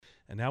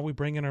And now we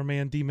bring in our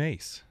man D.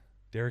 Mace,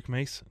 Derrick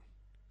Mason,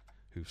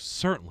 who's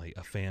certainly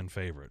a fan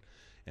favorite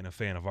and a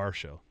fan of our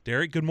show.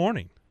 Derrick, good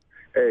morning.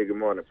 Hey, good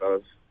morning,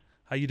 fellas.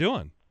 How you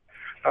doing?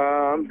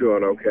 I'm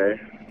doing okay.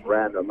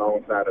 Riding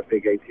alongside a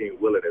big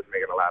 18-wheeler that's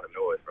making a lot of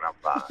noise, but I'm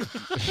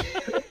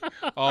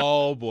fine.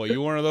 Oh, boy,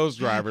 you're one of those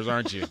drivers,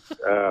 aren't you?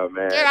 Oh,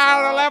 man. Get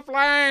out of the left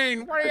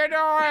lane. What are you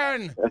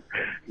doing?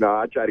 No,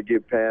 I try to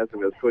get past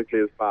them as quickly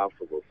as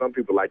possible. Some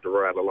people like to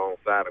ride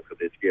alongside them because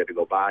they're scared to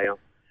go by them.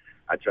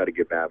 I try to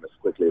get by them as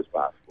quickly as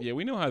possible. Yeah,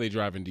 we know how they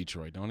drive in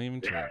Detroit. Don't even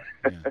try.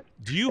 Yeah.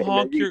 Do you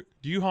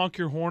honk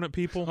your horn at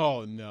people?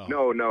 Oh, no.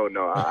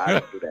 No. I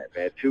don't do that,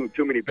 man.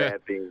 Too many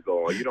bad things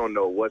go on. You don't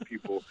know what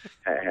people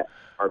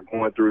are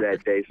going through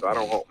that day, so I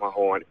don't honk my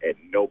horn at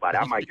nobody.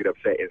 I might get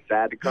upset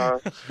inside the car,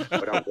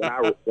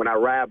 but when I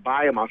ride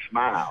by them, I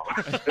smile.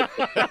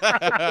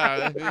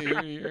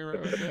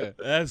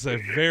 That's a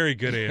very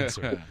good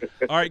answer.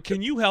 All right,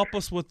 can you help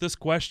us with this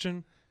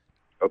question?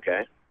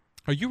 Okay.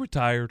 Are you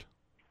retired?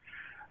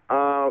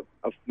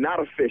 Not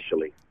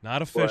officially.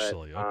 Not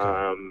officially, but,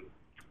 okay.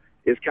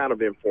 It's kind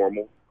of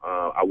informal.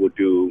 I will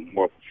do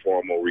more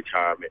formal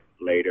retirement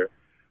later.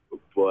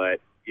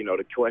 But,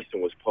 the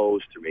question was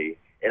posed to me,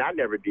 and I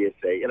never did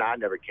say, I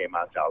never came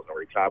out and said I was going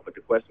to retire, but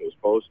the question was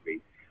posed to me,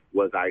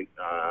 what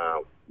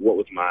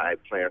was my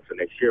plan for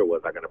next year?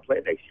 Was I going to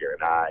play next year?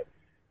 And I,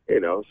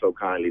 so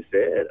kindly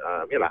said,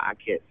 I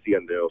can't see a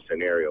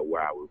scenario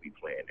where I will be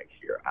playing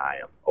next year. I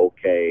am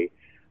okay.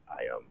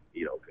 I am,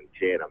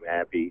 content. I'm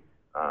happy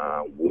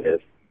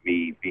with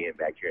me being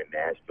back here in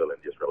Nashville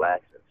and just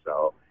relaxing.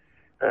 So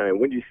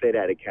when you say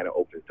that, it kind of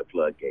opens the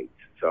floodgates.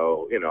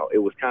 So, it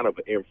was kind of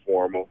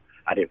informal.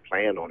 I didn't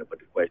plan on it, but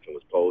the question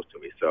was posed to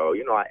me. So,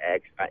 I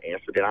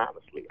answered it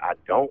honestly. I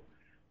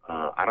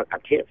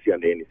can't see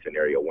under any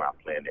scenario where I'm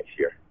playing next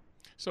year.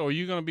 So are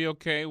you going to be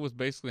okay with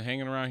basically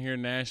hanging around here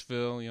in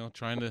Nashville,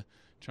 trying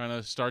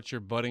to start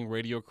your budding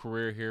radio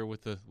career here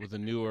with the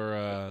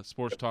newer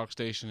sports talk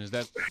station? Is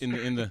that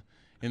in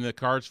the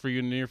cards for you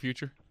in the near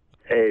future?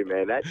 Hey,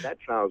 man, that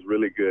sounds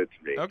really good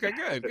to me. Okay,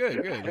 good.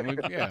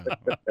 Yeah,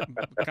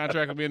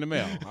 contract will be in the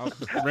mail.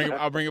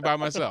 I'll bring it by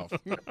myself.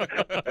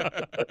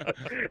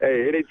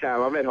 Hey,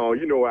 anytime I'm at home,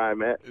 you know where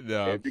I'm at.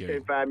 No, if you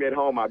can't find me at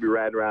home, I'll be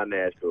riding around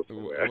Nashville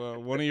somewhere.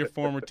 Well, one of your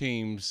former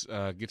teams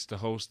gets to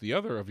host the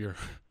other of your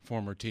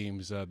former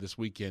teams this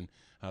weekend.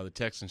 The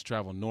Texans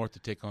travel north to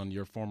take on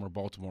your former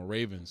Baltimore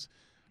Ravens.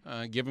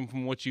 Given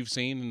from what you've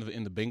seen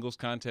in the Bengals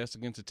contest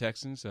against the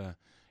Texans,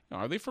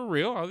 are they for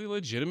real? Are they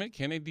legitimate?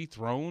 Can they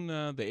dethrone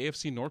the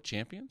AFC North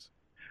champions?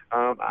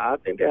 I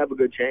think they have a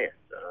good chance.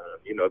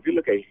 If you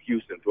look at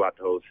Houston throughout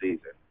the whole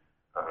season,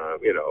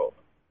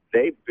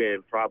 they've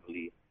been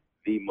probably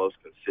the most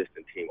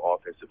consistent team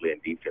offensively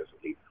and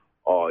defensively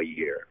all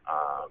year.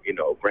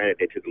 Granted,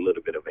 they took a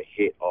little bit of a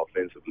hit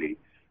offensively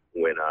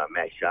when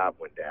Matt Schaub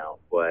went down,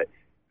 but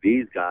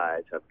these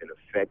guys have been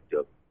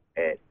effective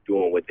at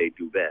doing what they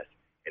do best,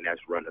 and that's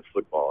running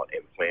football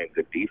and playing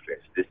good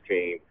defense. This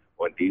team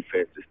on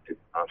defense is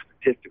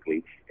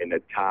statistically in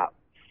the top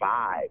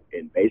 5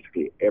 in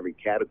basically every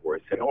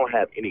category. So they don't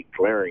have any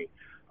glaring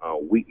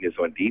weakness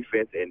on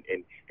defense,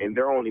 and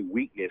their only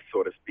weakness,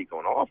 so to speak,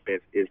 on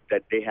offense is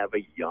that they have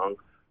a young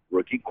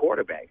rookie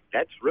quarterback.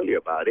 That's really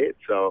about it.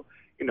 So,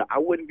 I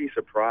wouldn't be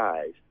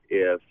surprised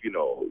if,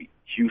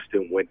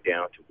 Houston went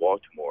down to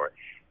Baltimore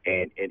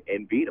and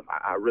beat them.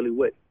 I really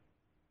wouldn't.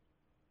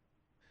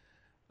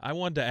 I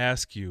wanted to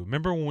ask you,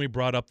 remember when we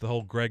brought up the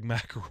whole Greg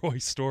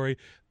McElroy story?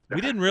 We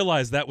didn't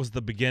realize that was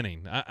the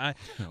beginning. I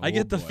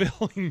get the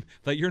feeling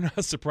that you're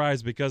not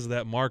surprised because of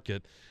that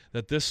market,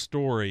 that this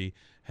story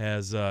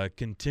has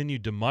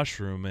continued to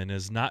mushroom and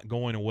is not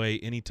going away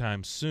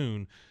anytime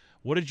soon.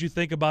 What did you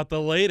think about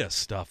the latest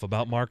stuff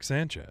about Mark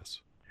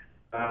Sanchez?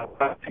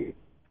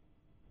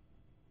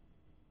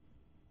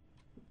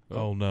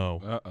 Oh,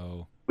 no.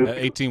 Uh-oh.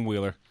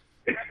 18-wheeler.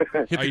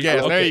 Hit the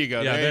gas. Okay. There you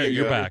go. Yeah, there you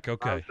you're go. back.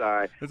 Okay. I'm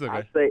sorry. It's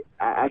okay.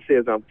 I say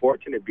it's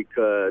unfortunate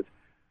because,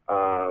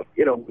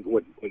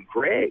 when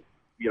Greg,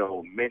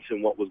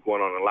 mentioned what was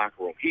going on in the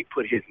locker room, he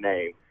put his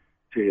name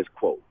to his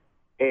quote.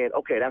 And,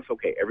 okay, that's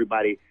okay.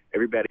 Everybody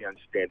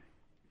understands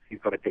he's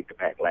going to take the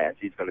backlash.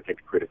 He's going to take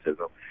the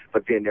criticism.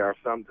 But then there are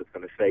some that's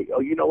going to say, oh,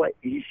 you know what?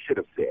 He should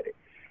have said it.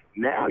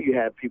 Now you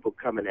have people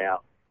coming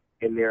out,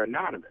 and they're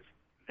anonymous.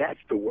 That's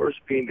the worst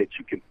thing that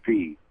you can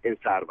be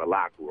inside of a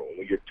locker room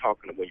when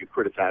you're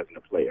criticizing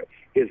a player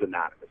is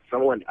anonymous.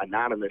 Someone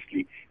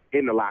anonymously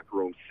in the locker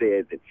room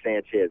said that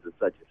Sanchez is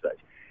such and such.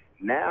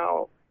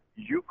 Now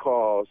you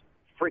cause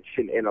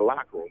friction in the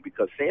locker room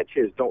because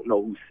Sanchez don't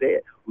know who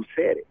said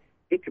it.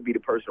 It could be the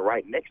person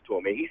right next to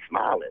him, and he's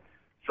smiling.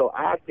 So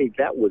I think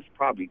that was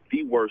probably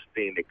the worst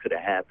thing that could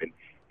have happened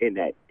in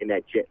that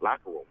Jet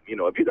locker room.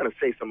 If you're going to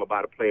say something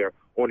about a player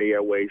on the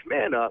airways,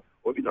 man up.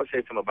 Or if you're going to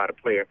say something about a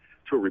player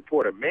to a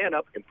reporter, man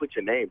up and put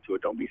your name to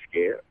it. Don't be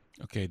scared.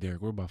 Okay, Derrick,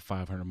 we're about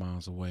 500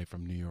 miles away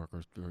from New York,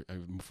 or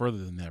further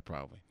than that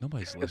probably.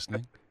 Nobody's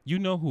listening. You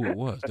know who it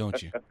was, don't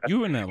you? You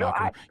were in that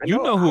locker room.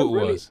 You know who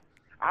it was.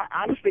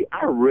 Honestly,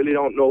 I really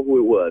don't know who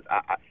it was.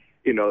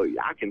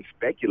 I can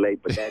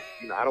speculate, but that's,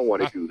 I don't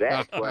want to do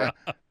that. But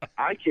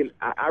I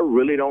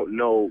really don't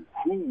know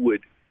who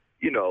would,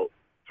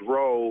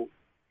 throw,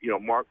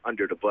 Mark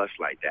under the bus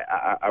like that.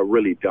 I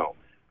really don't,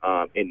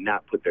 and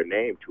not put their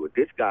name to it.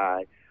 This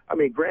guy, I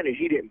mean, granted,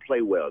 he didn't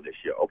play well this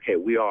year. Okay,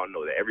 we all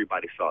know that.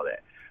 Everybody saw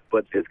that.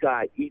 But this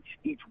guy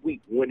each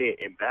week went in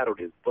and battled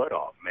his butt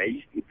off,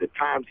 man. The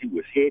times he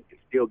was hit and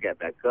still got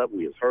back up,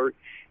 he was hurt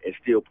and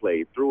still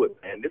played through it.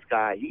 And this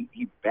guy,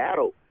 he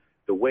battled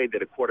the way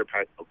that a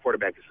quarterback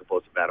is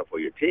supposed to battle for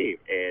your team.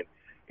 And,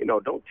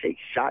 don't take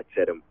shots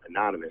at him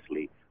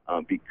anonymously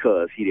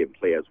because he didn't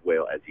play as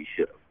well as he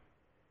should have.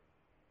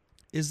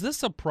 Is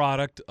this a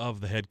product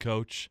of the head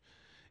coach?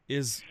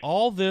 Is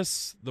all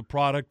this the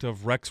product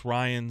of Rex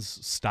Ryan's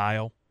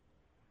style?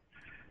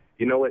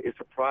 You know what? It's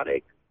a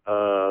product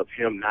of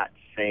him not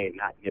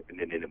nipping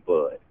it in the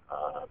bud.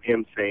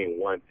 Him saying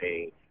one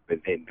thing but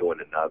then doing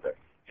another.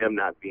 Him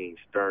not being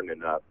stern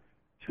enough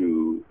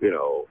to,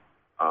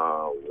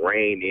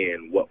 rein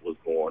in what was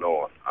going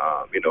on.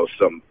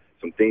 Some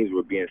things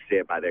were being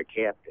said by their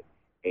captain,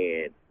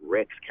 and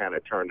Rex kind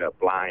of turned a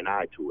blind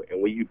eye to it.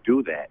 And when you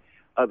do that,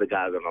 other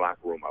guys in the locker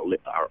room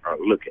are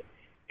looking,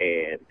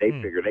 and they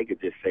figure they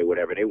could just say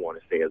whatever they want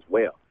to say as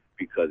well.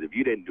 Because if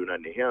you didn't do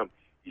nothing to him,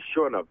 you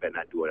sure enough better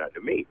not do it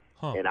to me.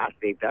 Huh. And I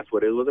think that's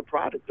what it was a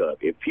product of.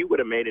 If he would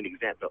have made an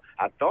example,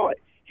 I thought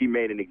he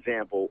made an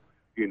example,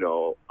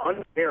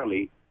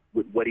 unfairly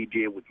with what he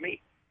did with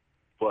me.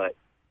 But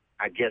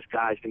I guess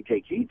guys can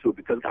take heed to it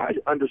because guys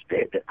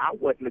understand that I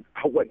wasn't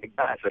the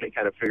guy, so they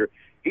kind of figure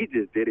he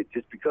just did it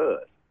just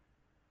because.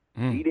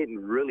 He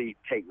didn't really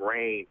take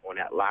reign on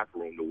that locker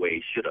room the way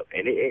he should have.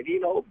 And,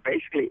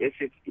 basically,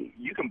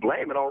 you can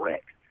blame it on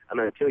Rex. And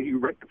until you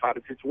rectify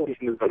the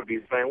situation, it's going to be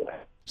the same way.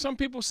 Some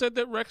people said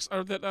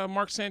that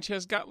Mark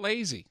Sanchez got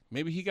lazy.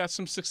 Maybe he got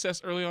some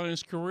success early on in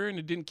his career and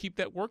it didn't keep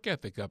that work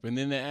ethic up. And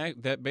then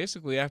that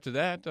basically after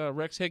that,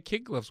 Rex had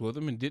kid gloves with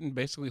him and didn't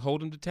basically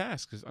hold him to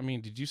task. I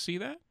mean, did you see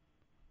that?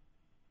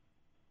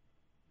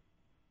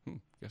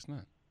 Guess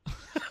not.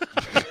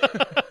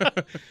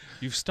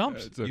 You've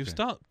stumped. Okay. You've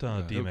stumped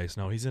D. Mace.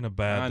 No, he's in a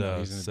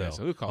bad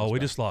cell. We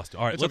just lost.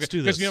 All right, let's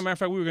do this. Because matter of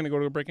fact, we were going to go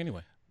to a break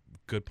anyway.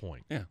 Good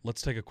point. Yeah.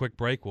 Let's take a quick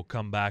break. We'll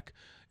come back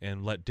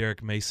and let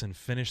Derrick Mason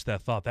finish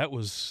that thought. That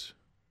was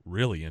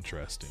really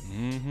interesting.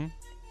 Mm-hmm.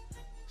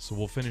 So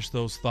we'll finish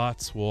those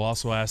thoughts. We'll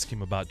also ask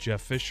him about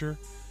Jeff Fisher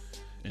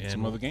and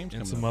some other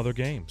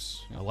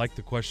games. Yeah. I like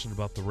the question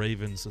about the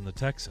Ravens and the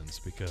Texans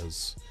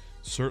because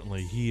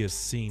certainly he has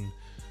seen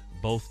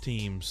both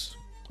teams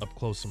up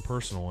close and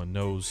personal and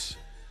knows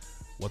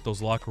what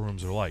those locker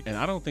rooms are like. And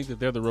I don't think that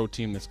they're the road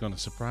team that's going to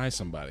surprise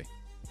somebody.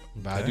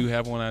 But I do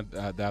have one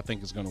that I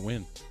think is going to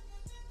win.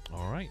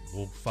 All right.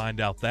 We'll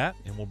find out that,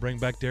 and we'll bring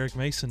back Derrick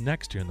Mason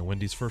next year in the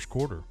Wendy's First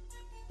Quarter.